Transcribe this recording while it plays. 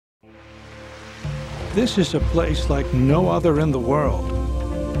This is a place like no other in the world.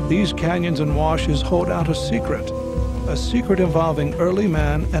 These canyons and washes hold out a secret involving early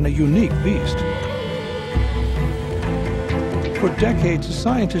man and a unique beast. For decades,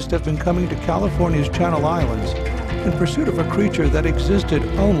 scientists have been coming to California's Channel Islands in pursuit of a creature that existed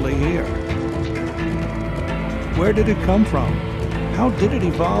only here. Where did it come from? How did it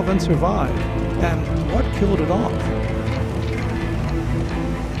evolve and survive? And what killed it off?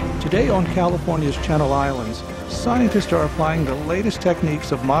 Today on California's Channel Islands, scientists are applying the latest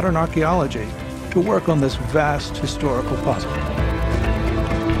techniques of modern archaeology to work on this vast historical puzzle.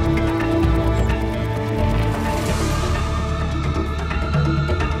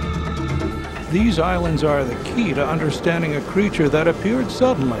 These islands are the key to understanding a creature that appeared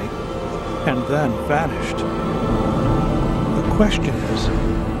suddenly and then vanished. The question is,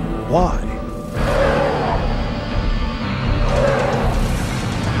 why?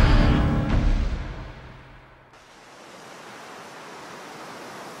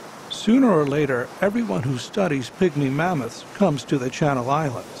 Sooner or later, everyone who studies pygmy mammoths comes to the Channel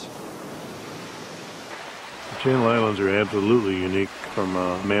Islands. The Channel Islands are absolutely unique from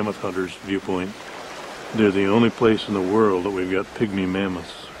a mammoth hunter's viewpoint. They're the only place in the world that we've got pygmy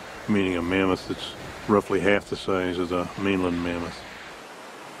mammoths, meaning a mammoth that's roughly half the size of the mainland mammoth.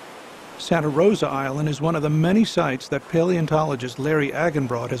 Santa Rosa Island is one of the many sites that paleontologist Larry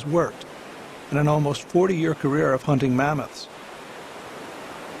Agenbrod has worked in an almost 40-year career of hunting mammoths.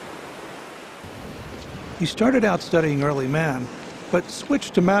 He started out studying early man, but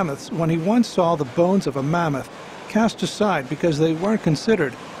switched to mammoths when he once saw the bones of a mammoth cast aside because they weren't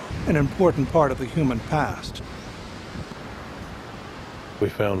considered an important part of the human past. We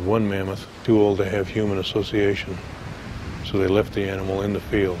found one mammoth too old to have human association, so they left the animal in the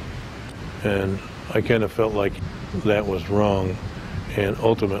field. And I kind of felt like that was wrong, and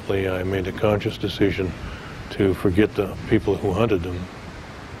ultimately I made a conscious decision to forget the people who hunted them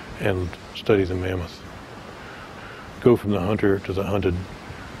and study the mammoth. Go from the hunter to the hunted,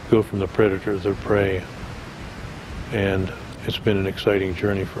 go from the predator to the prey, and it's been an exciting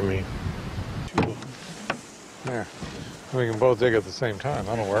journey for me. There. We can both dig at the same time.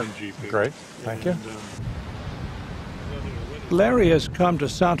 That'll work. Great. Thank you. Larry has come to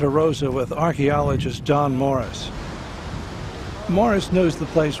Santa Rosa with archaeologist Don Morris. Morris knows the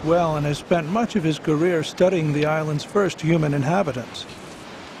place well and has spent much of his career studying the island's first human inhabitants.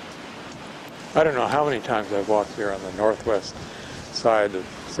 I don't know how many times I've walked here on the northwest side of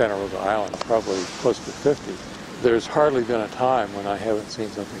Santa Rosa Island, probably close to 50. There's hardly been a time when I haven't seen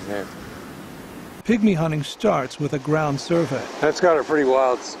something there. Pygmy hunting starts with a ground survey. That's got a pretty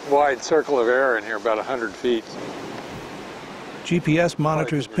wide circle of air in here, about 100 feet. GPS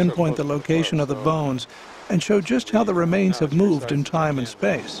monitors pinpoint the location of the bones and show just how the remains have moved in time and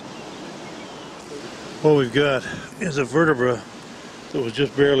space. What we've got is a vertebra that was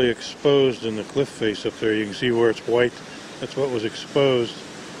just barely exposed in the cliff face up there. You can see where it's white. That's what was exposed.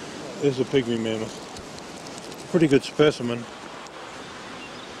 This is a pygmy mammoth. Pretty good specimen.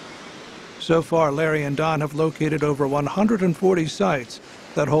 So far, Larry and Don have located over 140 sites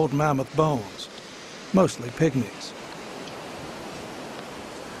that hold mammoth bones, mostly pygmies.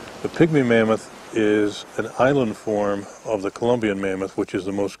 The pygmy mammoth is an island form of the Columbian mammoth, which is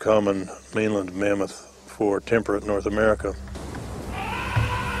the most common mainland mammoth for temperate North America.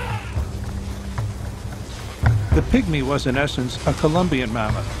 The pygmy was in essence a Columbian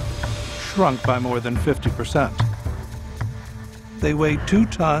mammoth, shrunk by more than 50%. They weighed 2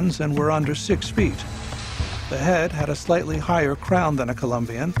 tons and were under 6 feet. The head had a slightly higher crown than a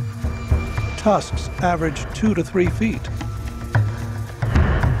Columbian. Tusks averaged 2 to 3 feet.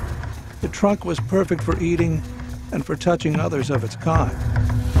 The trunk was perfect for eating and for touching others of its kind.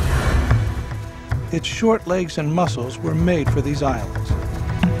 Its short legs and muscles were made for these islands.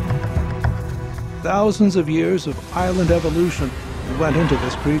 Thousands of years of island evolution went into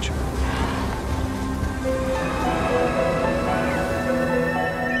this creature.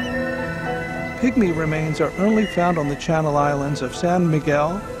 Pygmy remains are only found on the Channel Islands of San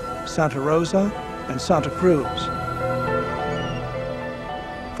Miguel, Santa Rosa, and Santa Cruz.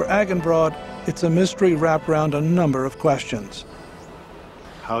 For Agenbrod, it's a mystery wrapped around a number of questions.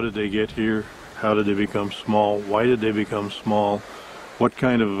 How did they get here? How did they become small? Why did they become small? What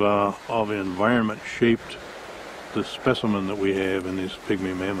kind of environment shaped the specimen that we have in these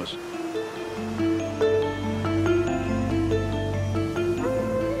pygmy mammoths?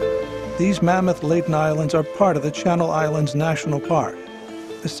 These mammoth-laden islands are part of the Channel Islands National Park,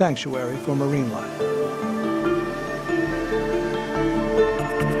 a sanctuary for marine life.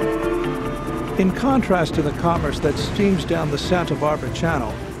 In contrast to the commerce that steams down the Santa Barbara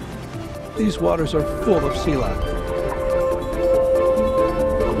Channel, These waters are full of sea life.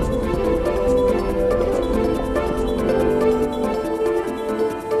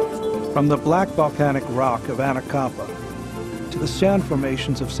 From the black volcanic rock of Anacapa to the sand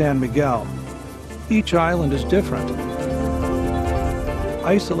formations of San Miguel, each island is different.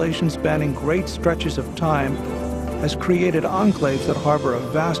 Isolation spanning great stretches of time has created enclaves that harbor a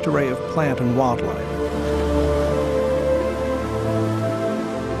vast array of plant and wildlife.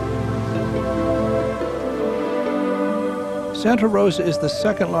 Santa Rosa is the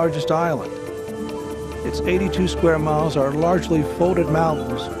second largest island. Its 82 square miles are largely folded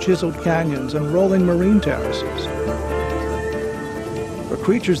mountains, chiseled canyons, and rolling marine terraces. For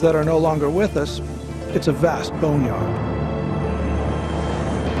creatures that are no longer with us, it's a vast boneyard.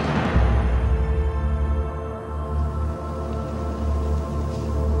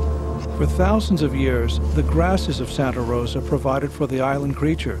 For thousands of years, the grasses of Santa Rosa provided for the island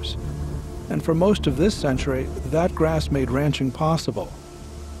creatures. And for most of this century, that grass made ranching possible.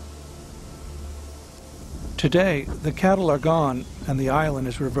 Today, the cattle are gone, and the island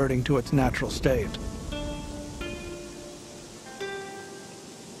is reverting to its natural state.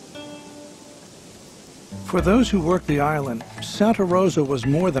 For those who worked the island, Santa Rosa was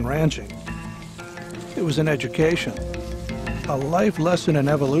more than ranching. It was an education, a life lesson in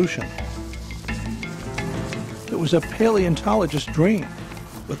evolution. It was a paleontologist's dream,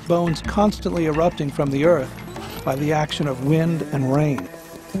 with bones constantly erupting from the earth by the action of wind and rain.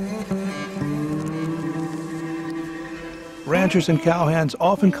 Ranchers and cowhands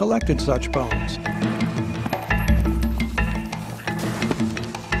often collected such bones.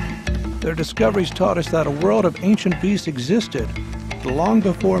 Their discoveries taught us that a world of ancient beasts existed long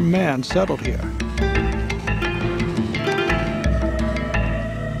before man settled here.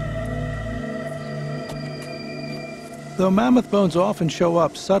 Though mammoth bones often show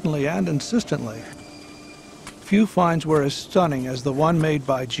up suddenly and insistently, few finds were as stunning as the one made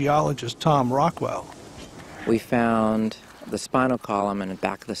by geologist Tom Rockwell. We found the spinal column and the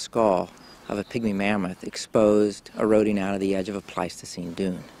back of the skull of a pygmy mammoth exposed, eroding out of the edge of a Pleistocene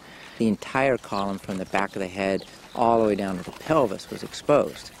dune. The entire column from the back of the head all the way down to the pelvis was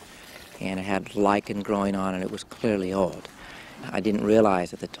exposed, and it had lichen growing on it. It was clearly old. I didn't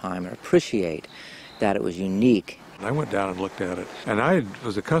realize at the time or appreciate that it was unique. I went down and looked at it, and I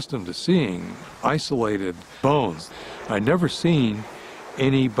was accustomed to seeing isolated bones. I'd never seen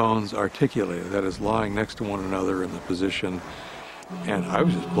any bones articulated, that is, lying next to one another in the position, and I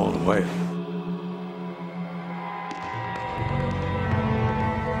was just blown away.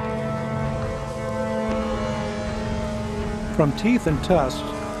 From teeth and tusks,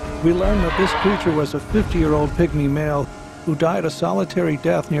 we learned that this creature was a 50-year-old pygmy male who died a solitary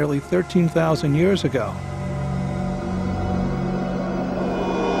death nearly 13,000 years ago.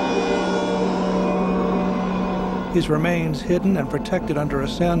 His remains, hidden and protected under a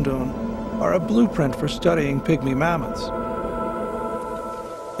sand dune, are a blueprint for studying pygmy mammoths.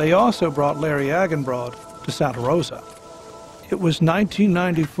 They also brought Larry Agenbrod to Santa Rosa. It was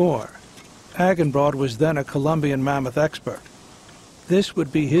 1994. Agenbrod was then a Colombian mammoth expert. This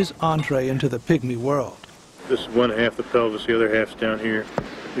would be his entree into the pygmy world. This is one half the pelvis, the other half's down here.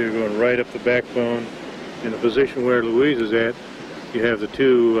 You're going right up the backbone. In the position where Louise is at, you have the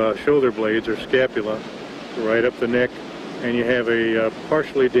two shoulder blades, or scapula, right up the neck, and you have a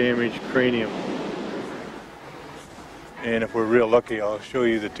partially damaged cranium. And if we're real lucky, I'll show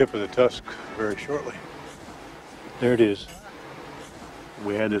you the tip of the tusk very shortly. There it is.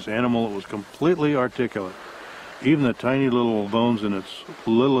 We had this animal that was completely articulate. Even the tiny little bones in its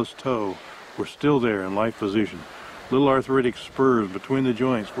littlest toe were still there in life position. Little arthritic spurs between the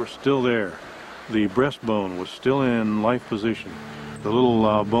joints were still there. The breastbone was still in life position. The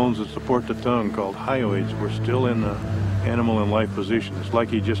little bones that support the tongue, called hyoids, were still in the animal in life position. It's like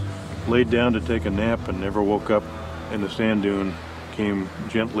he just laid down to take a nap and never woke up, and the sand dune came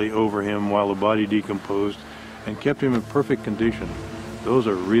gently over him while the body decomposed and kept him in perfect condition. Those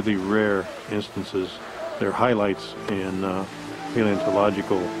are really rare instances. They're highlights in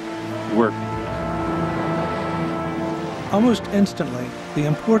paleontological work. Almost instantly, the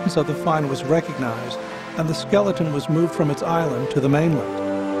importance of the find was recognized, and the skeleton was moved from its island to the mainland.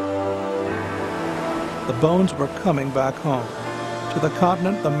 The bones were coming back home, to the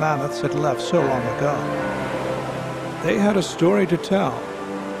continent the mammoths had left so long ago. They had a story to tell,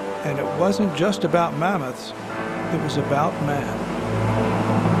 and it wasn't just about mammoths, it was about man.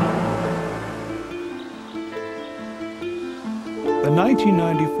 The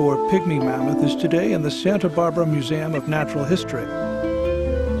 1994 pygmy mammoth is today in the Santa Barbara Museum of Natural History.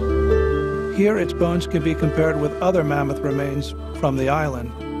 Here, its bones can be compared with other mammoth remains from the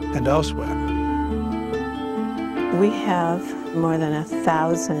island and elsewhere. We have more than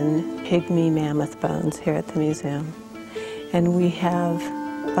 1,000 pygmy mammoth bones here at the museum, and we have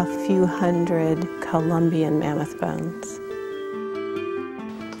a few hundred Columbian mammoth bones.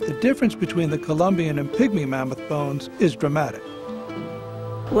 The difference between the Columbian and pygmy mammoth bones is dramatic.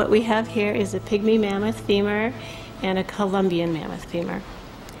 What we have here is a pygmy mammoth femur and a Columbian mammoth femur.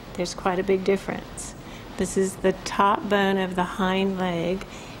 There's quite a big difference. This is the top bone of the hind leg,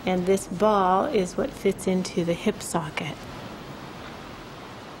 and this ball is what fits into the hip socket.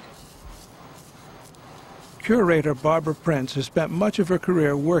 Curator Barbara Prince has spent much of her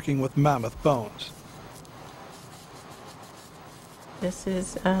career working with mammoth bones. This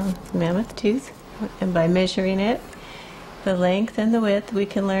is mammoth tooth, and by measuring it, the length and the width, we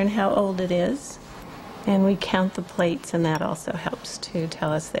can learn how old it is. And we count the plates, and that also helps to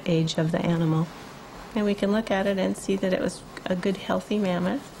tell us the age of the animal. And we can look at it and see that it was a good, healthy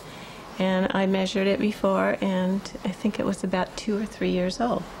mammoth. And I measured it before, and I think it was about 2 or 3 years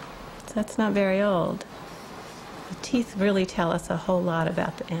old. So that's not very old. The teeth really tell us a whole lot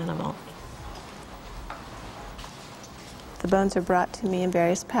about the animal. The bones are brought to me in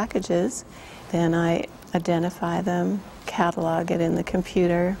various packages. Then I identify them, catalog it in the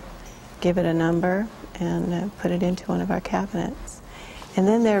computer, give it a number, and put it into one of our cabinets. And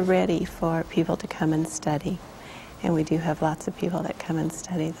then they're ready for people to come and study. And we do have lots of people that come and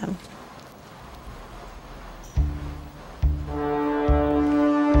study them.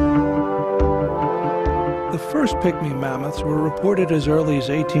 The first pygmy mammoths were reported as early as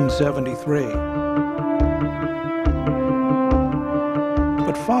 1873.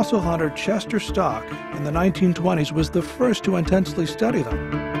 But fossil hunter Chester Stock in the 1920s was the first to intensely study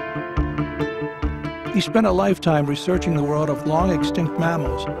them. He spent a lifetime researching the world of long-extinct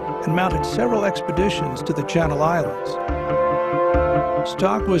mammals and mounted several expeditions to the Channel Islands.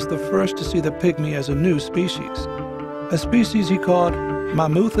 Stock was the first to see the pygmy as a new species, a species he called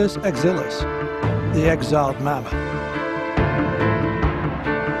Mammuthus exilis, the exiled mammoth.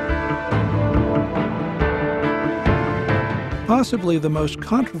 Possibly the most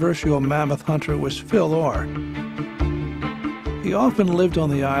controversial mammoth hunter was Phil Orr. He often lived on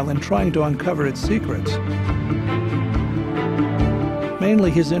the island trying to uncover its secrets.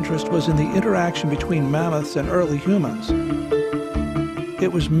 Mainly his interest was in the interaction between mammoths and early humans.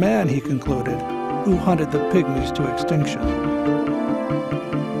 It was man, he concluded, who hunted the pygmies to extinction.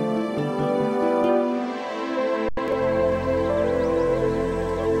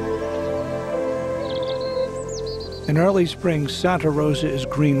 In early spring, Santa Rosa is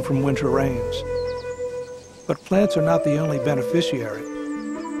green from winter rains. But plants are not the only beneficiary.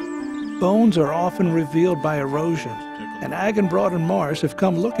 Bones are often revealed by erosion, and Agenbrod and Morris have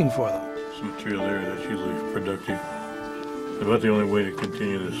come looking for them. Some material there that's usually productive. About the only way to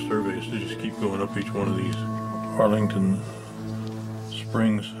continue this survey is to just keep going up each one of these Arlington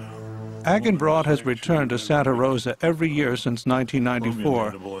Springs. Agenbrod has returned to Santa Rosa every year since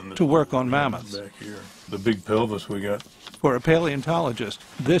 1994 to work on mammoths. Back here. The big pelvis we got. For a paleontologist,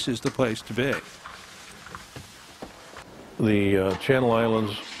 this is the place to be. The Channel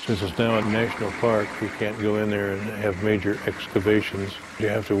Islands, since it's now a national park, you can't go in there and have major excavations. You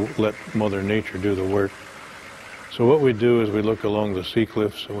have to let Mother Nature do the work. So what we do is we look along the sea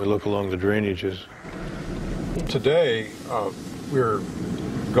cliffs and we look along the drainages. Today, we're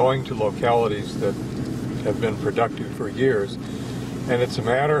going to localities that have been productive for years, and it's a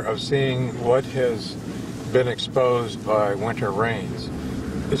matter of seeing what has been exposed by winter rains.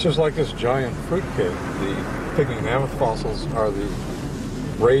 It's just like this giant fruit cake. The pygmy mammoth fossils are the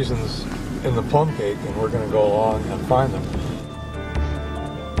raisins in the plum cake, and we're going to go along and find them.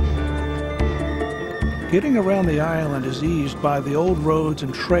 Getting around the island is eased by the old roads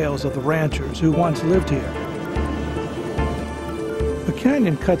and trails of the ranchers who once lived here. The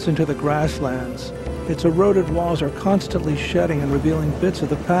canyon cuts into the grasslands. Its eroded walls are constantly shedding and revealing bits of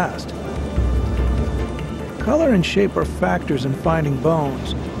the past. Color and shape are factors in finding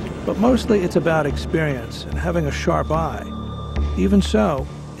bones, but mostly it's about experience and having a sharp eye. Even so,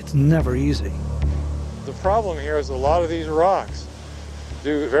 it's never easy. The problem here is a lot of these rocks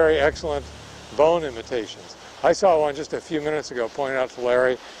do very excellent bone imitations. I saw one just a few minutes ago pointed out to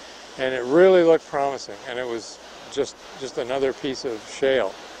Larry, and it really looked promising, and it was just another piece of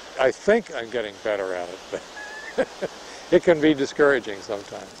shale. I think I'm getting better at it, but it can be discouraging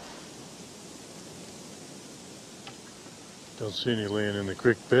sometimes. Don't see any laying in the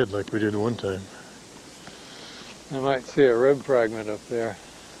creek bed like we did one time. I might see a rib fragment up there.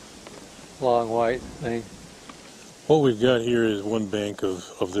 Long white thing. What we've got here is one bank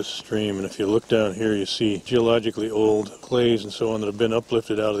of this stream, and if you look down here you see geologically old clays and so on that have been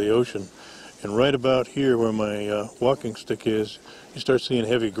uplifted out of the ocean. And right about here where my walking stick is, you start seeing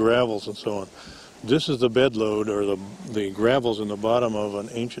heavy gravels and so on. This is the bed load, or the gravels in the bottom of an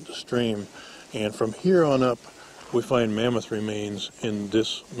ancient stream, and from here on up we find mammoth remains in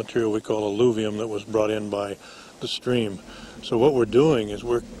this material we call alluvium that was brought in by the stream. So what we're doing is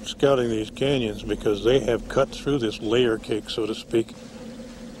we're scouting these canyons because they have cut through this layer cake, so to speak.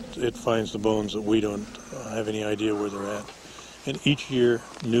 It finds the bones that we don't have any idea where they're at. And each year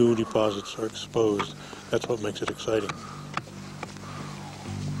new deposits are exposed. That's what makes it exciting.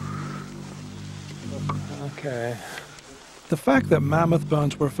 Okay. The fact that mammoth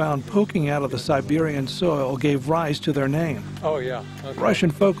bones were found poking out of the Siberian soil gave rise to their name. Oh, yeah. Okay. Russian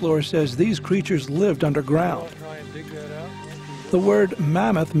folklore says these creatures lived underground. Try and dig that out. The word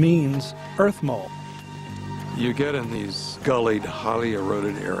mammoth means earth mole. You get in these gullied, highly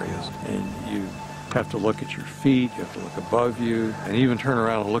eroded areas, and you have to look at your feet, you have to look above you, and even turn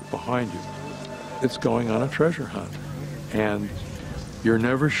around and look behind you. It's going on a treasure hunt, and you're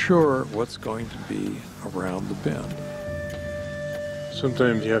never sure what's going to be around the bend.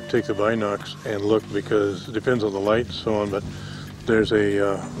 Sometimes you have to take the binocs and look because it depends on the light and so on, but there's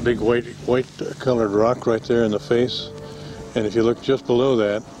a big white colored rock right there in the face, and if you look just below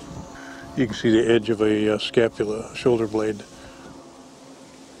that, you can see the edge of a scapula, shoulder blade.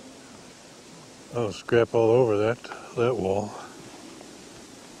 Oh, scrap all over that wall.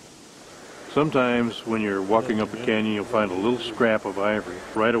 Sometimes when you're walking up a canyon, you'll find a little scrap of ivory.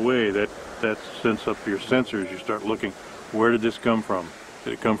 Right away, that sends up your sensors. You start looking, where did this come from?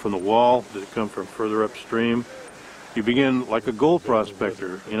 Did it come from the wall? Did it come from further upstream? You begin like a gold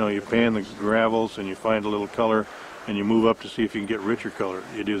prospector. You know, you pan the gravels and you find a little color and you move up to see if you can get richer color.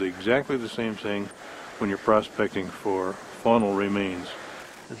 You do exactly the same thing when you're prospecting for faunal remains.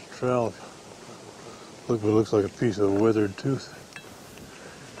 There's a trowel. Look, it looks like a piece of weathered tooth.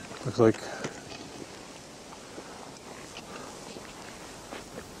 Looks like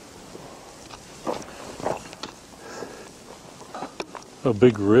a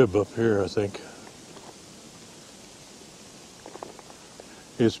big rib up here, I think.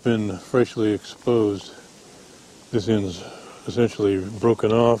 It's been freshly exposed. This end's essentially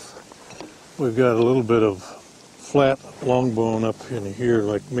broken off. We've got a little bit of flat long bone up in here,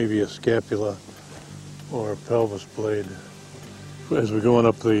 like maybe a scapula or a pelvis blade. As we're going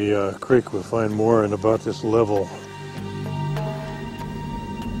up the creek, we'll find more in about this level.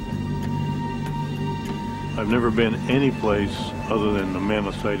 I've never been any place other than the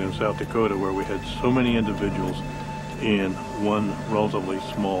Mammoth site in South Dakota where we had so many individuals in one relatively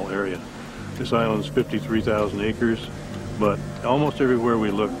small area. This island is 53,000 acres, but almost everywhere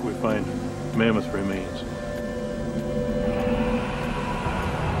we look, we find mammoth remains.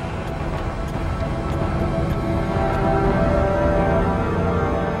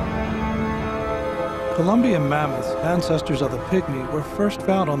 Columbian mammoths, ancestors of the pygmy, were first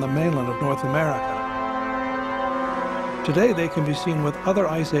found on the mainland of North America. Today they can be seen with other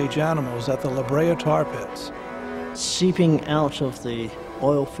Ice Age animals at the La Brea tar pits. Seeping out of the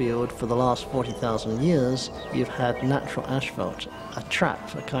oil field for the last 40,000 years, you've had natural asphalt, a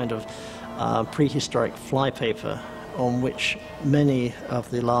trap, a kind of prehistoric flypaper on which many of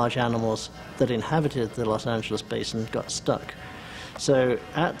the large animals that inhabited the Los Angeles basin got stuck. So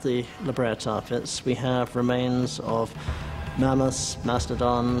at the La Brea tar pits, we have remains of mammoths,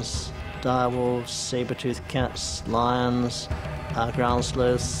 mastodons, direwolves, saber-toothed cats, lions, ground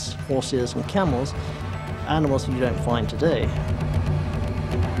sloths, horses and camels, animals you don't find today.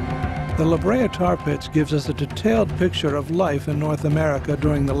 The La Brea tar pits gives us a detailed picture of life in North America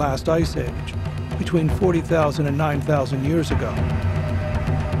during the last Ice Age, between 40,000 and 9,000 years ago.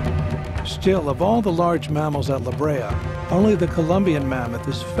 Still, of all the large mammals at La Brea, only the Columbian mammoth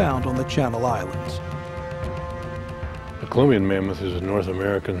is found on the Channel Islands. The Columbian mammoth is a North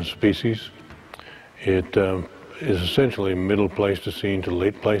American species. It is essentially middle Pleistocene to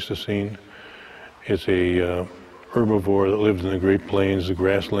late Pleistocene. It's a herbivore that lived in the Great Plains, the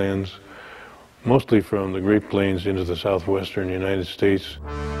grasslands, mostly from the Great Plains into the southwestern United States.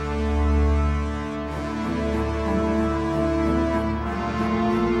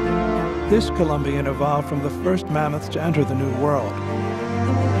 This Columbian evolved from the first mammoths to enter the New World.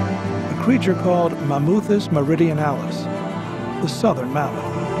 A creature called Mammuthus meridionalis, the southern mammoth.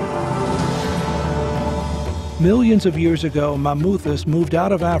 Millions of years ago, Mammuthus moved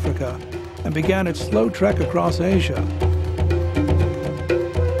out of Africa and began its slow trek across Asia.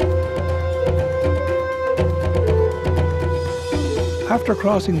 After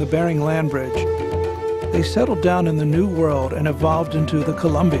crossing the Bering Land Bridge, They settled down in the New World and evolved into the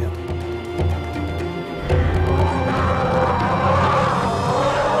Columbian.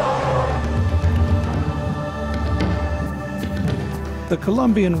 The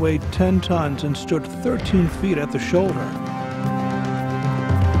Columbian weighed 10 tons and stood 13 feet at the shoulder.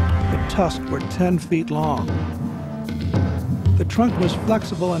 The tusks were 10 feet long. The trunk was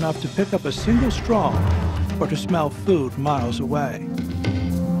flexible enough to pick up a single straw or to smell food miles away.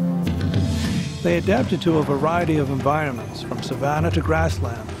 They adapted to a variety of environments, from savanna to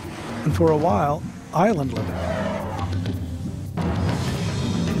grassland, and for a while, island living.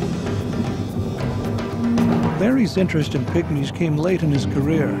 Larry's interest in pygmies came late in his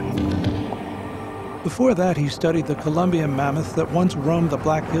career. Before that, he studied the Columbian mammoth that once roamed the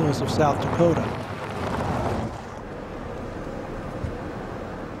Black Hills of South Dakota.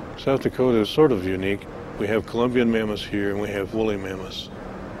 South Dakota is sort of unique. We have Columbian mammoths here and we have woolly mammoths.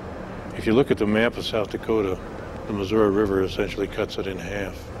 If you look at the map of South Dakota, the Missouri River essentially cuts it in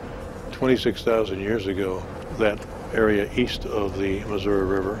half. 26,000 years ago, that area east of the Missouri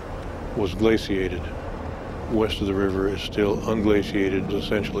River was glaciated. West of the river is still unglaciated,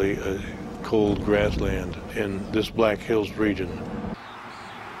 essentially a cold grassland in this Black Hills region.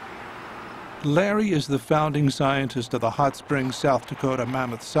 Larry is the founding scientist of the Hot Springs, South Dakota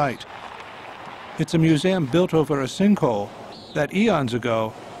Mammoth Site. It's a museum built over a sinkhole that eons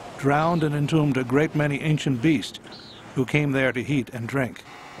ago drowned and entombed a great many ancient beasts who came there to eat and drink.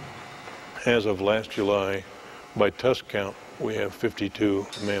 As of last July, by tusk count, we have 52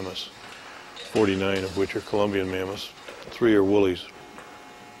 mammoths, 49 of which are Columbian mammoths, 3 are woolies.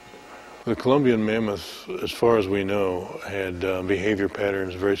 The Columbian mammoths, as far as we know, had behavior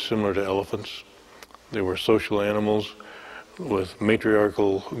patterns very similar to elephants. They were social animals with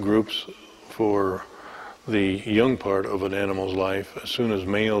matriarchal groups for the young part of an animal's life. As soon as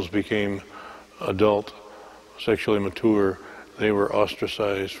males became adult, sexually mature, they were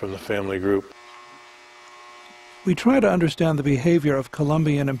ostracized from the family group. We try to understand the behavior of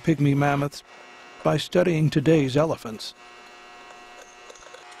Columbian and pygmy mammoths by studying today's elephants.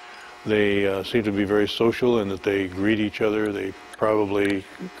 They seem to be very social in that they greet each other. They probably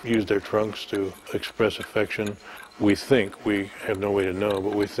use their trunks to express affection. We think, we have no way to know,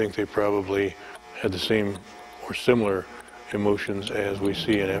 but we think they probably had the same or similar emotions as we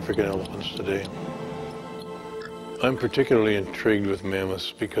see in African elephants today. I'm particularly intrigued with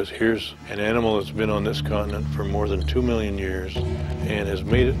mammoths because here's an animal that's been on this continent for more than 2 million years and has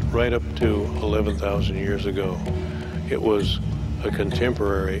made it right up to 11,000 years ago. It was a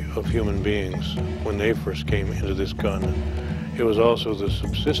contemporary of human beings when they first came into this continent. It was also the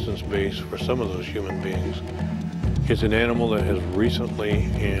subsistence base for some of those human beings. It's an animal that has recently,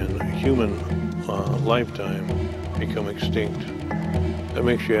 in human lifetime, become extinct. That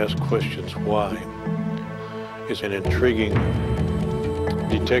makes you ask questions, why? It's an intriguing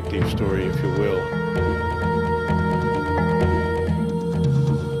detective story, if you will.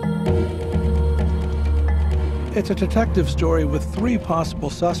 It's a detective story with 3 possible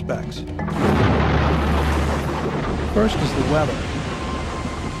suspects. First is the weather.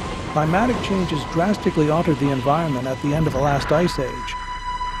 Climatic changes drastically altered the environment at the end of the last ice age.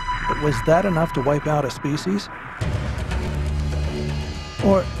 But was that enough to wipe out a species?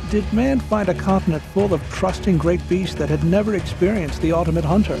 Or did man find a continent full of trusting great beasts that had never experienced the ultimate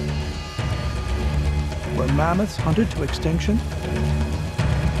hunter? Were mammoths hunted to extinction?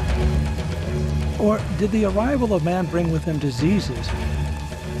 Or did the arrival of man bring with him diseases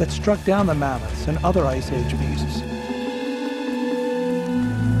that struck down the mammoths and other Ice Age beasts?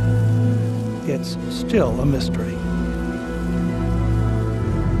 It's still a mystery.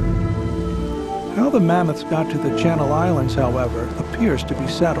 How the mammoths got to the Channel Islands, however, appears to be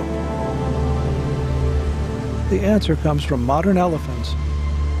settled. The answer comes from modern elephants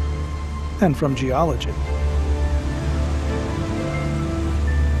and from geology.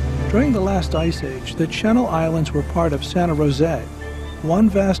 During the last ice age, the Channel Islands were part of Santa Rosa, one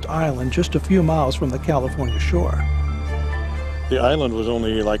vast island just a few miles from the California shore. The island was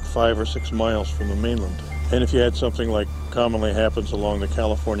only like 5 or 6 miles from the mainland. And if you had something like commonly happens along the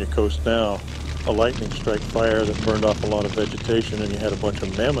California coast now, a lightning strike fire that burned off a lot of vegetation and you had a bunch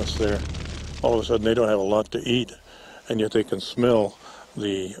of mammoths there, all of a sudden they don't have a lot to eat, and yet they can smell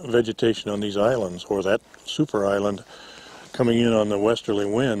the vegetation on these islands, or that super island, coming in on the westerly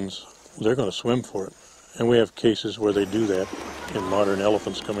winds. They're going to swim for it. And we have cases where they do that in modern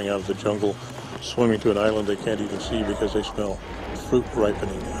elephants coming out of the jungle, swimming to an island they can't even see because they smell fruit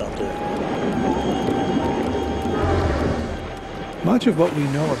ripening out there. Much of what we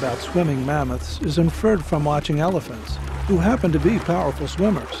know about swimming mammoths is inferred from watching elephants, who happen to be powerful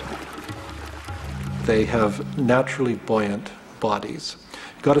swimmers. They have naturally buoyant bodies.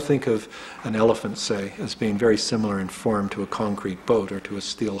 You've got to think of an elephant, say, as being very similar in form to a concrete boat or to a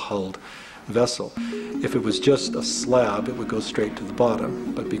steel-hulled vessel. If it was just a slab, it would go straight to the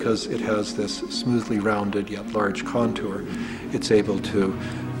bottom, but because it has this smoothly rounded yet large contour, it's able to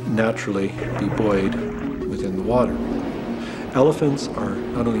naturally be buoyed within the water. Elephants are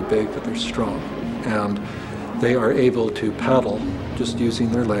not only big, but they're strong, and they are able to paddle just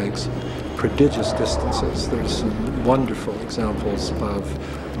using their legs prodigious distances. There's some wonderful examples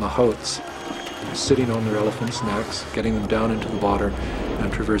of Mammoths sitting on their elephants' necks, getting them down into the water,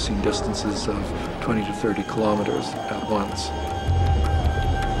 and traversing distances of 20 to 30 kilometers at once.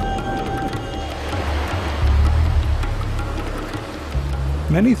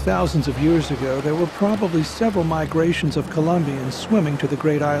 Many thousands of years ago, there were probably several migrations of Columbians swimming to the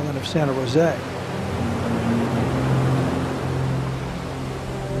great island of Santa Rosa.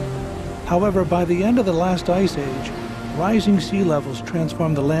 However, by the end of the last ice age, rising sea levels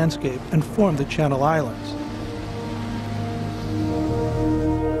transformed the landscape and formed the Channel Islands.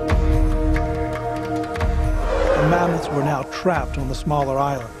 The mammoths were now trapped on the smaller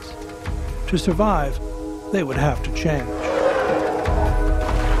islands. To survive, they would have to change.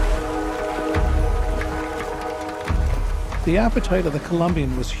 The appetite of the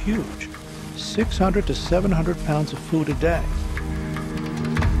Columbian was huge, 600 to 700 pounds of food a day.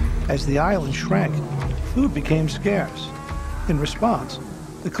 As the island shrank, food became scarce. In response,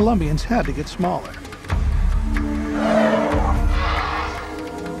 the Columbians had to get smaller.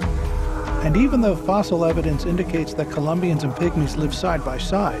 And even though fossil evidence indicates that Columbians and pygmies lived side by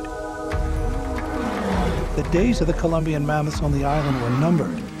side, the days of the Columbian mammoths on the island were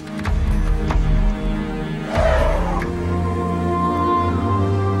numbered.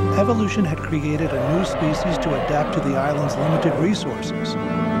 Evolution had created a new species to adapt to the island's limited resources.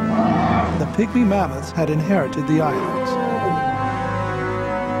 The Pygmy Mammoths had inherited the islands.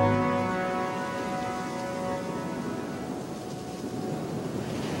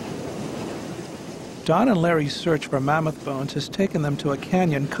 Don and Larry's search for mammoth bones has taken them to a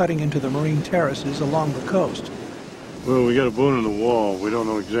canyon cutting into the marine terraces along the coast. Well, we got a bone in the wall. We don't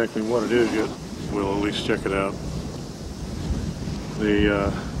know exactly what it is yet. We'll at least check it out.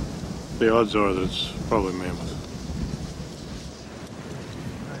 The odds are that it's probably mammoth.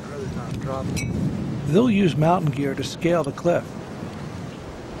 They'll use mountain gear to scale the cliff.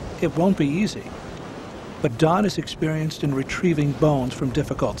 It won't be easy, but Don is experienced in retrieving bones from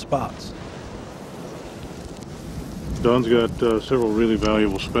difficult spots. Don's got several really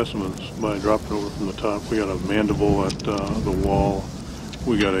valuable specimens by dropping over from the top. We got a mandible at the wall.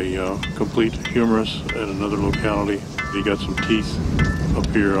 We got a complete humerus at another locality. He got some teeth up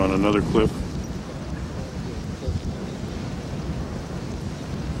here on another cliff.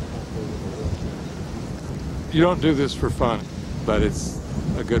 You don't do this for fun, but it's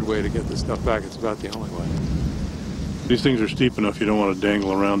a good way to get this stuff back. It's about the only way. These things are steep enough you don't want to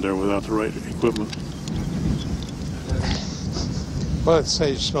dangle around there without the right equipment. But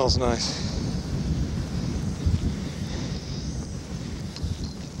sage smells nice.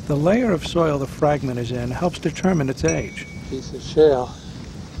 The layer of soil the fragment is in helps determine its age. Piece of shale.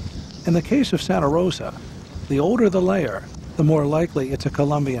 In the case of Santa Rosa, the older the layer, the more likely it's a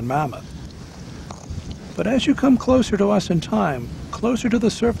Columbian mammoth. But as you come closer to us in time, closer to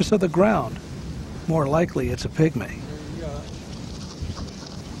the surface of the ground, more likely it's a pygmy.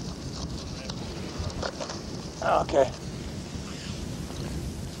 Okay.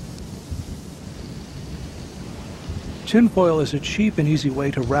 Tinfoil is a cheap and easy way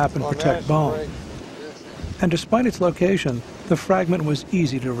to wrap and protect bone. Right. And despite its location, the fragment was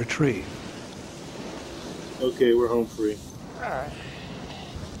easy to retrieve. Okay, we're home free. All right.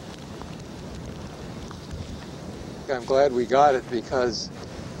 I'm glad we got it because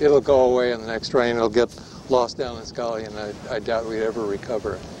it'll go away in the next rain. It'll get lost down this gully, and I doubt we'd ever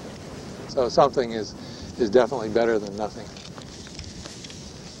recover it. So something is definitely better than nothing.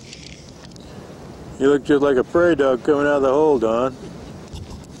 You look just like a prairie dog coming out of the hole, Don.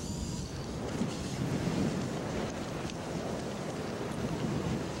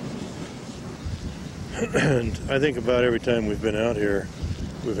 And I think about every time we've been out here,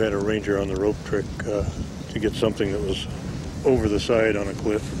 we've had a ranger on the rope trick to get something that was over the side on a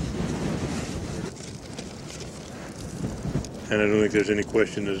cliff. And I don't think there's any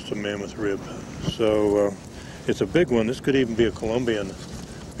question that it's a mammoth rib. So it's a big one. This could even be a Columbian,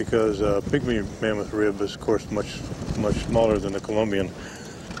 because Pygmy mammoth rib is, of course, much smaller than the Columbian.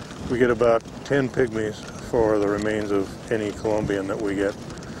 We get about 10 pygmies for the remains of any Columbian that we get.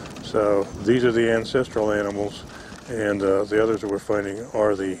 So these are the ancestral animals, and the others that we're finding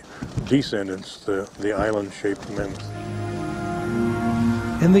are the descendants, the island-shaped mammoth.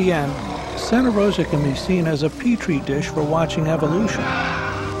 In the end, Santa Rosa can be seen as a petri dish for watching evolution.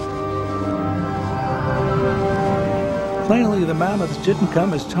 Plainly, the mammoths didn't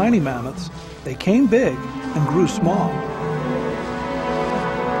come as tiny mammoths. They came big and grew small.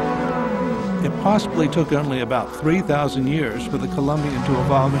 It possibly took only about 3,000 years for the Columbian to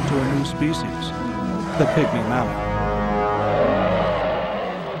evolve into a new species, the Pygmy Mammoth.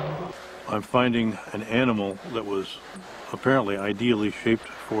 I'm finding an animal that was apparently ideally shaped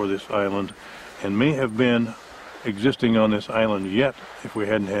for this island and may have been existing on this island yet if we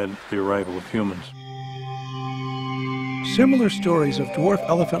hadn't had the arrival of humans. Similar stories of dwarf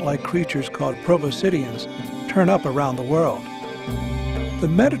elephant-like creatures called proboscideans turn up around the world. The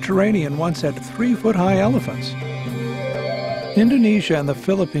Mediterranean once had 3-foot-high elephants. Indonesia and the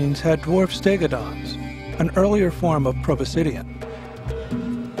Philippines had dwarf stegodons, an earlier form of proboscidean.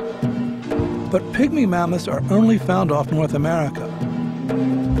 But pygmy mammoths are only found off North America.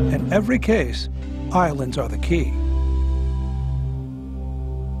 In every case, islands are the key.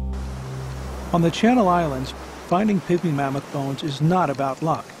 On the Channel Islands, finding pygmy mammoth bones is not about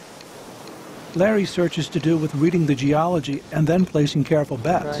luck. Larry's search is to do with reading the geology and then placing careful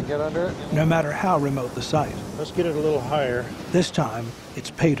bets, Try and get under it. no matter how remote the site. Let's get it a little higher. This time, it's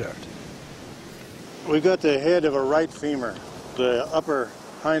pay dirt. We've got the head of a right femur, the upper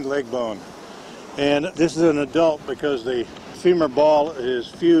hind leg bone. And this is an adult because the femur ball is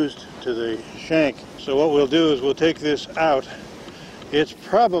fused to the shank. So what we'll do is we'll take this out. It's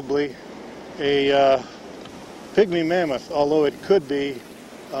probably a pygmy mammoth, although it could be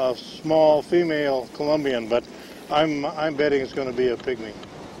a small female Columbian, but I'm betting it's going to be a pygmy.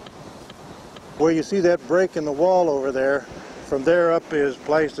 Where you see that break in the wall over there, from there up is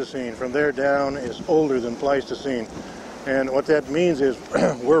Pleistocene, from there down is older than Pleistocene. And what that means is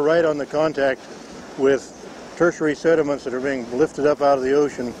we're right on the contact with tertiary sediments that are being lifted up out of the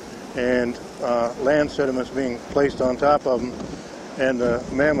ocean and land sediments being placed on top of them. And the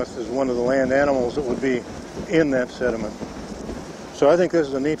mammoth is one of the land animals that would be in that sediment. So I think this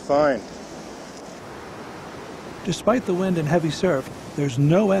is a neat find. Despite the wind and heavy surf, there's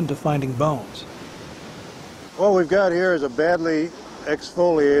no end to finding bones. What we've got here is a badly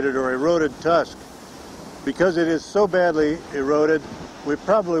exfoliated or eroded tusk. Because it is so badly eroded, we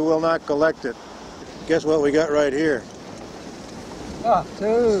probably will not collect it. Guess what we got right here? Ah,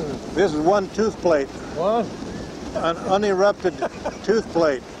 tooth. This is one tooth plate. What? An unerupted tooth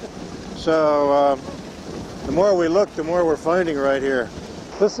plate. So the more we look, the more we're finding right here.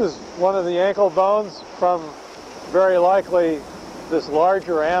 This is one of the ankle bones from very likely this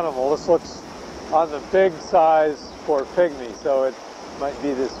larger animal. This looks on the big size for pygmy, so it might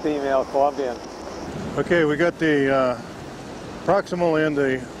be this female Columbian. Okay, we got the proximal end,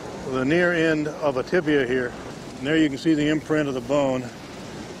 the near end of a tibia here. And there you can see the imprint of the bone.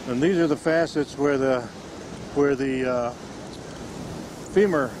 And these are the facets where the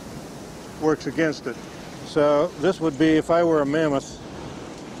femur works against it. So this would be, if I were a mammoth,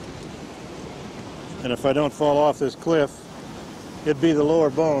 and if I don't fall off this cliff, it'd be the lower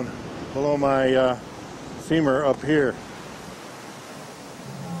bone below my femur up here.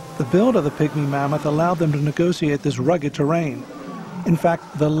 The build of the pygmy mammoth allowed them to negotiate this rugged terrain. In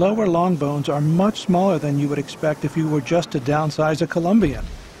fact, the lower long bones are much smaller than you would expect if you were just to downsize a Columbian.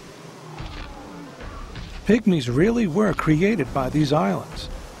 Pygmies really were created by these islands.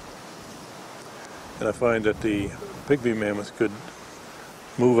 And I find that the pygmy mammoth could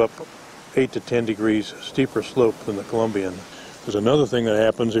move up 8 to 10 degrees steeper slope than the Columbian. There's another thing that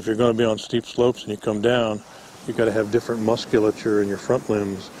happens if you're going to be on steep slopes and you come down, you've got to have different musculature in your front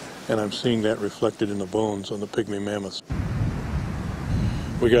limbs, and I'm seeing that reflected in the bones on the pygmy mammoths.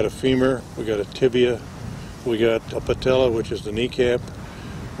 We got a femur, we got a tibia, we got a patella, which is the kneecap.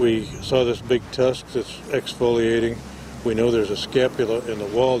 We saw this big tusk that's exfoliating. We know there's a scapula in the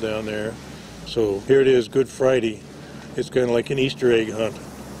wall down there. So here it is, Good Friday. It's kind of like an Easter egg hunt.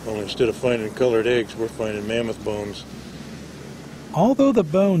 Only instead of finding colored eggs, we're finding mammoth bones. Although the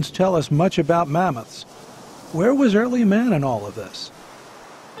bones tell us much about mammoths, where was early man in all of this?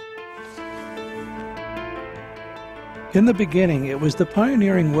 In the beginning, it was the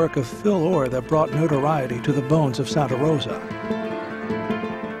pioneering work of Phil Orr that brought notoriety to the bones of Santa Rosa.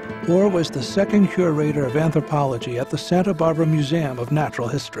 Orr was the second curator of anthropology at the Santa Barbara Museum of Natural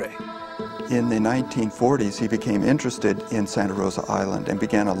History. In the 1940s, he became interested in Santa Rosa Island and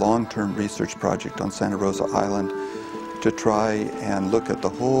began a long-term research project on Santa Rosa Island to try and look at the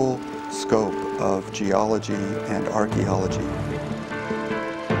whole scope of geology and archaeology.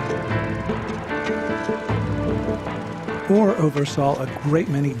 Orr oversaw a great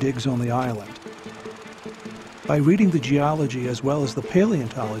many digs on the island. By reading the geology as well as the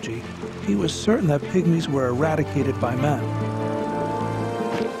paleontology, he was certain that pygmies were eradicated by men.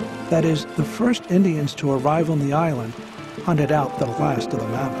 That is, the first Indians to arrive on the island hunted out the last of the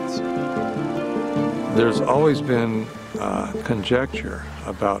mammoths. There's always been conjecture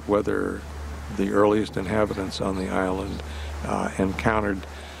about whether the earliest inhabitants on the island encountered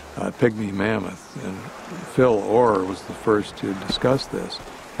Pygmy Mammoth, and Phil Orr was the first to discuss this.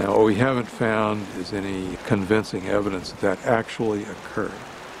 Now, what we haven't found is any convincing evidence that that actually occurred.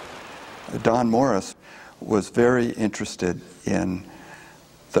 Don Morris was very interested in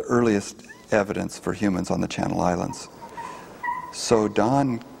the earliest evidence for humans on the Channel Islands. So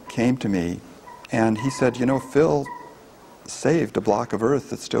Don came to me and he said, you know, Phil saved a block of earth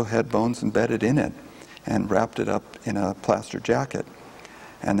that still had bones embedded in it and wrapped it up in a plaster jacket.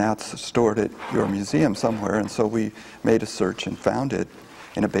 And that's stored at your museum somewhere. And so we made a search and found it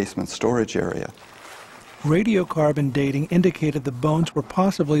in a basement storage area. Radiocarbon dating indicated the bones were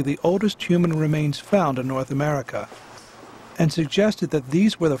possibly the oldest human remains found in North America, and suggested that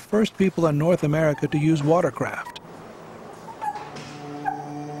these were the first people in North America to use watercraft.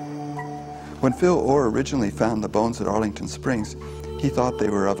 When Phil Orr originally found the bones at Arlington Springs, he thought they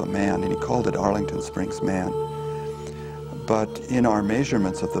were of a man, and he called it Arlington Springs man. But in our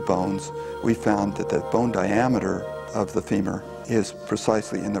measurements of the bones, we found that the bone diameter of the femur is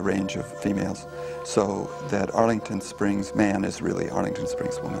precisely in the range of females, so that Arlington Springs man is really Arlington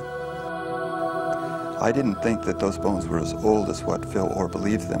Springs woman. I didn't think that those bones were as old as what Phil Orr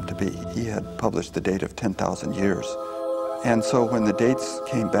believed them to be. He had published the date of 10,000 years. And so when the dates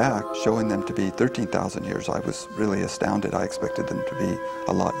came back showing them to be 13,000 years, I was really astounded. I expected them to be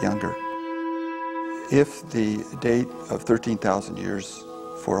a lot younger. If the date of 13,000 years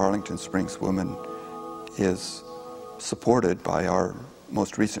for Arlington Springs woman is supported by our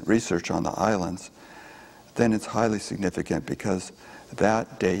most recent research on the islands, then it's highly significant because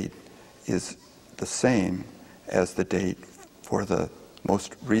that date is the same as the date for the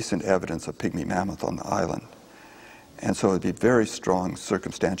most recent evidence of Pygmy Mammoth on the island. And so it'd be very strong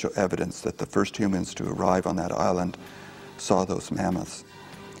circumstantial evidence that the first humans to arrive on that island saw those mammoths.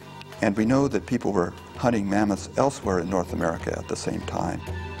 And we know that people were hunting mammoths elsewhere in North America at the same time.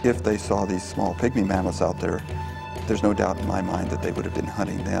 If they saw these small Pygmy mammoths out there, there's no doubt in my mind that they would have been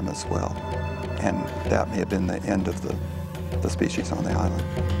hunting them as well. And that may have been the end of the species on the island.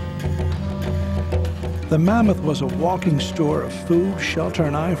 The mammoth was a walking store of food, shelter,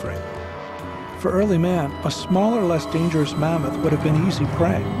 and ivory. For early man, a smaller, less dangerous mammoth would have been easy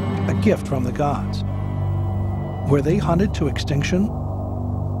prey, a gift from the gods. Were they hunted to extinction?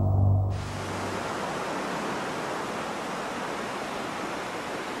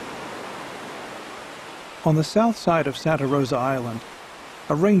 On the south side of Santa Rosa Island,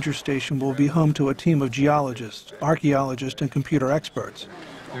 a ranger station will be home to a team of geologists, archaeologists, and computer experts.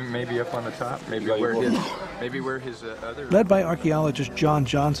 Maybe up on the top, maybe where his other... Led by archaeologist John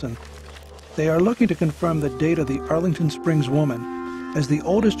Johnson, they are looking to confirm the date of the Arlington Springs woman as the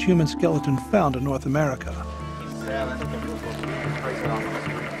oldest human skeleton found in North America.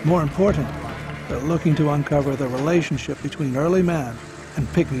 More important, they're looking to uncover the relationship between early man and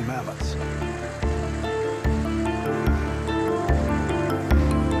Pygmy mammoths.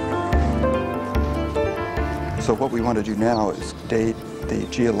 So what we want to do now is date the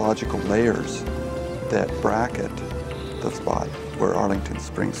geological layers that bracket the spot where Arlington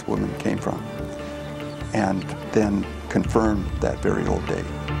Springs woman came from, and then confirm that very old date.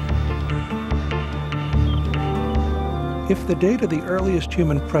 If the date of the earliest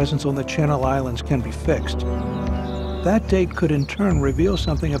human presence on the Channel Islands can be fixed, that date could in turn reveal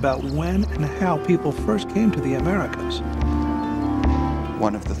something about when and how people first came to the Americas.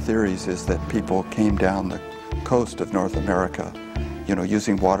 One of the theories is that people came down the coast of North America,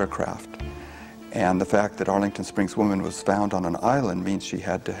 using watercraft. And the fact that Arlington Springs woman was found on an island means she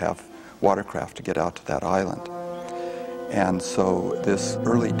had to have watercraft to get out to that island. And so this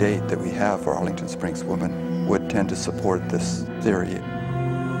early date that we have for Arlington Springs woman would tend to support this theory.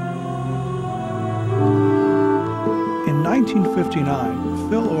 In 1959,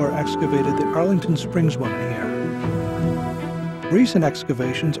 Phil Orr excavated the Arlington Springs woman here. Recent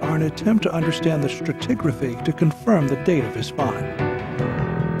excavations are an attempt to understand the stratigraphy to confirm the date of his find.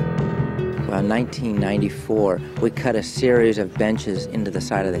 About 1994, we cut a series of benches into the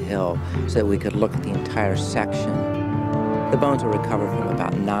side of the hill so that we could look at the entire section. The bones were recovered from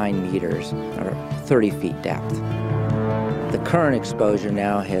about 9 meters, or 30 feet depth. The current exposure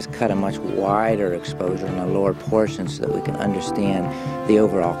now has cut a much wider exposure in the lower portion so that we can understand the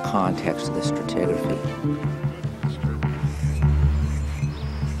overall context of the stratigraphy.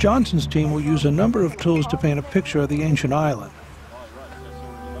 Johnson's team will use a number of tools to paint a picture of the ancient island.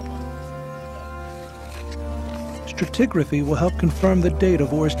 Stratigraphy will help confirm the date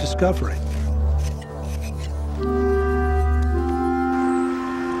of ore's discovery.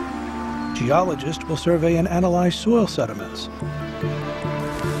 Geologists will survey and analyze soil sediments.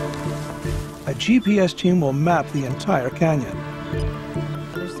 A GPS team will map the entire canyon.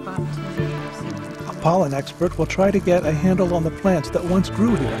 A pollen expert will try to get a handle on the plants that once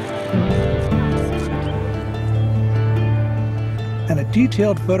grew here. And a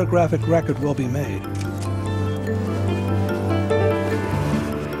detailed photographic record will be made.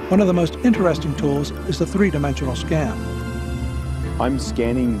 One of the most interesting tools is the three-dimensional scan. I'm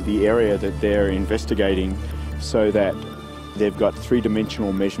scanning the area that they're investigating so that they've got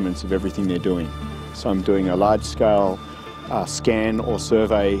three-dimensional measurements of everything they're doing. So I'm doing a large-scale scan or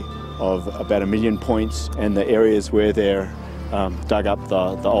survey of about 1 million points and the areas where they're dug up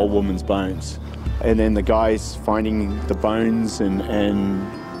the old woman's bones. And then the guys finding the bones and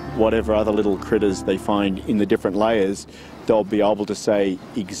whatever other little critters they find in the different layers, they'll be able to say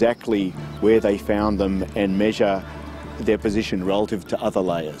exactly where they found them and measure their position relative to other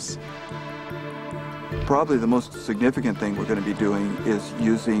layers. Probably the most significant thing we're going to be doing is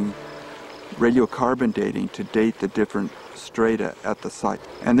using radiocarbon dating to date the different strata at the site.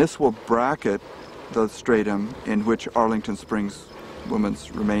 And this will bracket the stratum in which Arlington Springs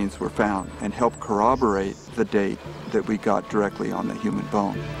woman's remains were found and help corroborate the date that we got directly on the human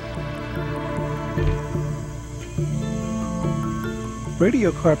bone.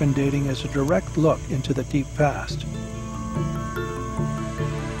 Radiocarbon dating is a direct look into the deep past.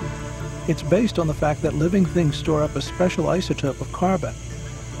 It's based on the fact that living things store up a special isotope of carbon,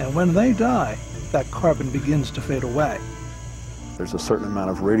 and when they die, that carbon begins to fade away. There's a certain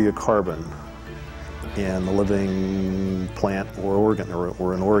amount of radiocarbon in a living plant or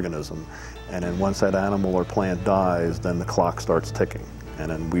an organism, and then once that animal or plant dies, then the clock starts ticking,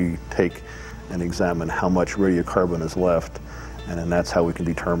 and then we take and examine how much radiocarbon is left, and then that's how we can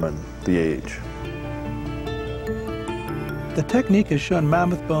determine the age. The technique has shown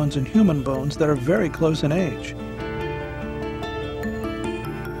mammoth bones and human bones that are very close in age.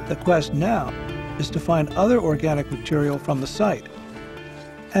 The quest now is to find other organic material from the site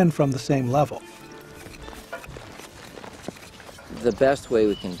and from the same level. The best way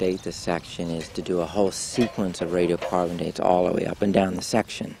we can date this section is to do a whole sequence of radiocarbon dates all the way up and down the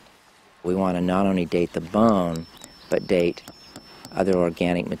section. We want to not only date the bone, but date other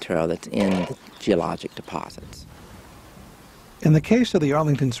organic material that's in the geologic deposits. In the case of the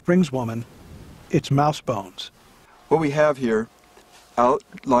Arlington Springs woman, it's mouse bones. What we have here,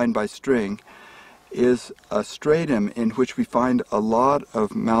 outlined by string, is a stratum in which we find a lot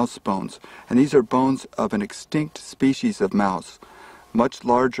of mouse bones. And these are bones of an extinct species of mouse, much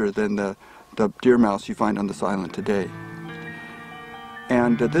larger than the deer mouse you find on this island today.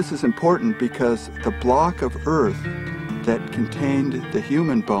 And this is important because the block of earth that contained the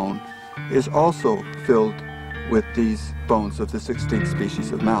human bone is also filled with these bones of this extinct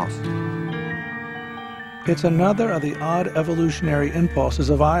species of mouse. It's another of the odd evolutionary impulses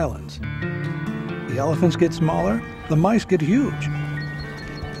of islands. The elephants get smaller, the mice get huge.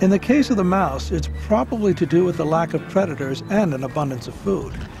 In the case of the mouse, it's probably to do with the lack of predators and an abundance of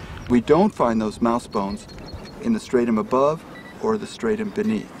food. We don't find those mouse bones in the stratum above or the stratum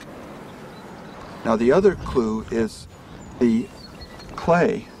beneath. Now the other clue is the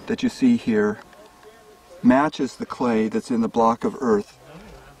clay that you see here matches the clay that's in the block of earth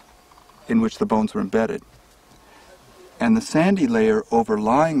in which the bones were embedded. And the sandy layer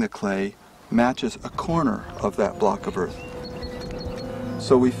overlying the clay matches a corner of that block of earth.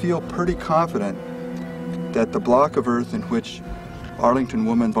 So we feel pretty confident that the block of earth in which Arlington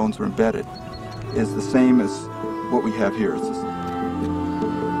woman bones were embedded is the same as what we have here.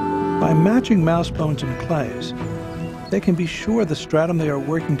 By matching mouse bones and clays, they can be sure the stratum they are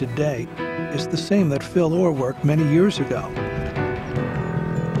working today is the same that Phil Orr worked many years ago.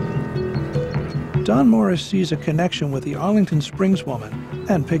 Don Morris sees a connection with the Arlington Springs woman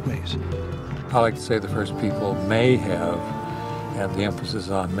and pygmies. I like to say the first people may have, and the emphasis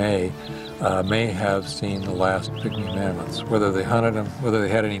on may have seen the last pygmy mammoths. Whether they hunted them, whether they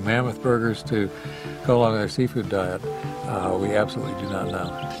had any mammoth burgers to go along with their seafood diet, we absolutely do not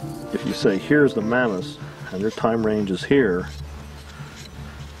know. If you say, here's the mammoths, and their time range is here,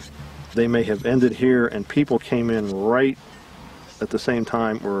 they may have ended here and people came in right at the same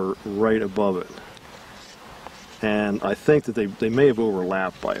time or right above it. And I think that they may have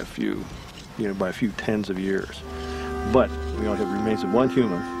overlapped by a few, by a few tens of years. But we only have remains of one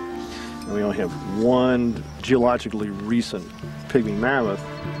human, We only have one geologically recent pygmy mammoth.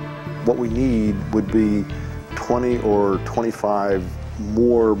 What we need would be 20 or 25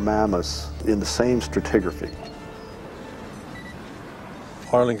 more mammoths in the same stratigraphy.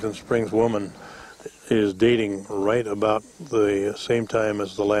 Arlington Springs woman is dating right about the same time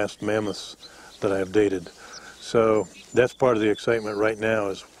as the last mammoths that I've dated. So that's part of the excitement right now,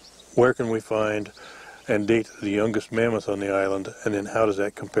 is where can we find and date the youngest mammoth on the island, and then how does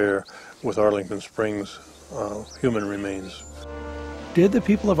that compare with Arlington Springs human remains. Did the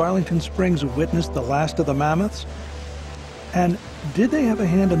people of Arlington Springs witness the last of the mammoths? And did they have a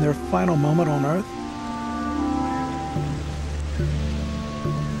hand in their final moment on Earth?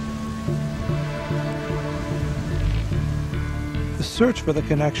 The search for the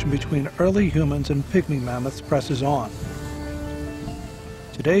connection between early humans and pygmy mammoths presses on.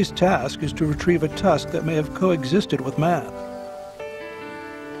 Today's task is to retrieve a tusk that may have coexisted with man.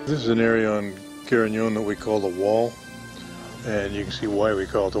 This is an area on Carignan that we call the Wall, and you can see why we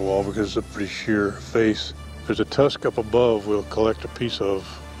call it the Wall, because it's a pretty sheer face. There's a tusk up above we'll collect a piece of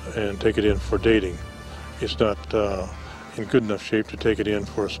and take it in for dating. It's not in good enough shape to take it in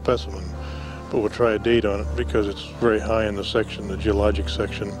for a specimen, but we'll try a date on it because it's very high in the section, the geologic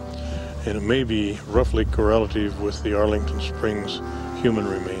section, and it may be roughly correlative with the Arlington Springs human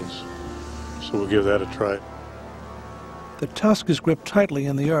remains. So we'll give that a try. The tusk is gripped tightly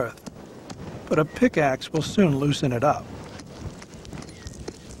in the earth, but a pickaxe will soon loosen it up.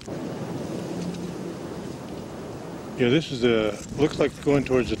 Yeah, this is looks like going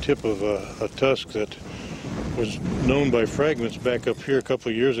towards the tip of a tusk that was known by fragments back up here a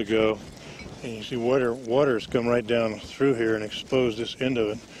couple of years ago. And you see water has come right down through here and exposed this end of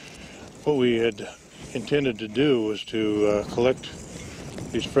it. What we had intended to do was to collect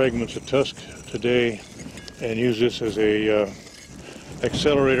these fragments of tusk today and use this as a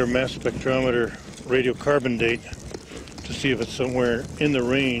accelerator mass spectrometer radiocarbon date to see if it's somewhere in the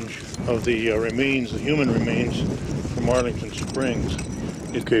range of the remains, the human remains from Arlington Springs.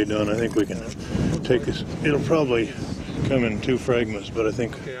 Okay, Don, I think we can take this. It'll probably come in 2 fragments, but I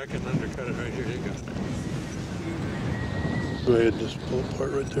think... Okay, I can undercut it right here. You go. Go ahead, just pull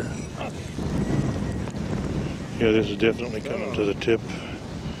apart right there. Yeah, this is definitely coming to the tip.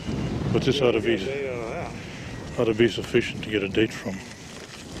 But this ought to be sufficient to get a date from.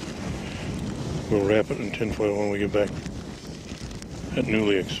 We'll wrap it in tinfoil when we get back. That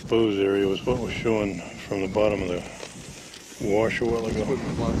newly exposed area was what was showing from the bottom of the wash a while ago.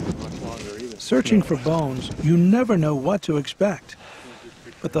 Searching for bones, you never know what to expect.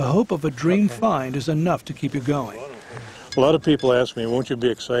 But the hope of a dream find is enough to keep you going. A lot of people ask me, won't you be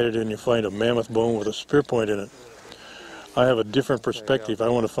excited when you find a mammoth bone with a spear point in it? I have a different perspective. I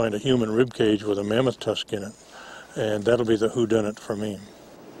want to find a human rib cage with a mammoth tusk in it. And that'll be the whodunit for me.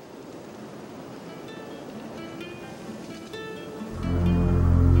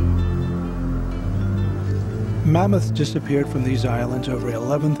 Mammoths disappeared from these islands over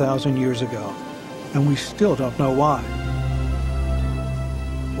 11,000 years ago, and we still don't know why.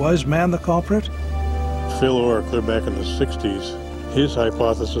 Was man the culprit? Phil Orr, clear back in the 60s, his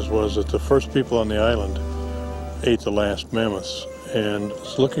hypothesis was that the first people on the island ate the last mammoths, and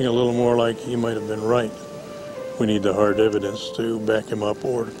it's looking a little more like he might have been right. We need the hard evidence to back him up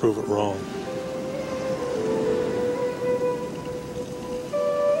or to prove it wrong.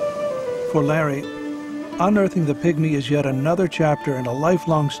 For Larry, unearthing the pygmy is yet another chapter in a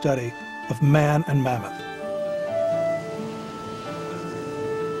lifelong study of man and mammoth.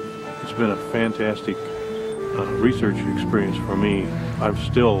 It's been a fantastic research experience for me. I'm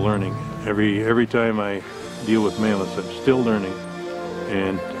still learning. Every time I deal with mammoths, I'm still learning,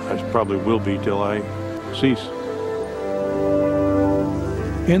 and I probably will be till I cease.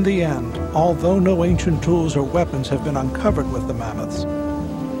 In the end, although no ancient tools or weapons have been uncovered with the mammoths,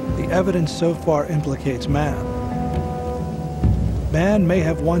 the evidence so far implicates man. Man may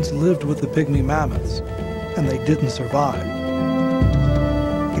have once lived with the pygmy mammoths, and they didn't survive.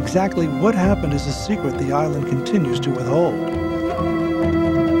 Exactly what happened is a secret the island continues to withhold.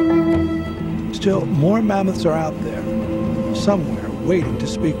 Still, more mammoths are out there, somewhere waiting to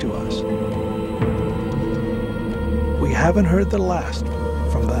speak to us. We haven't heard the last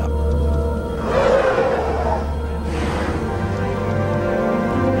from them.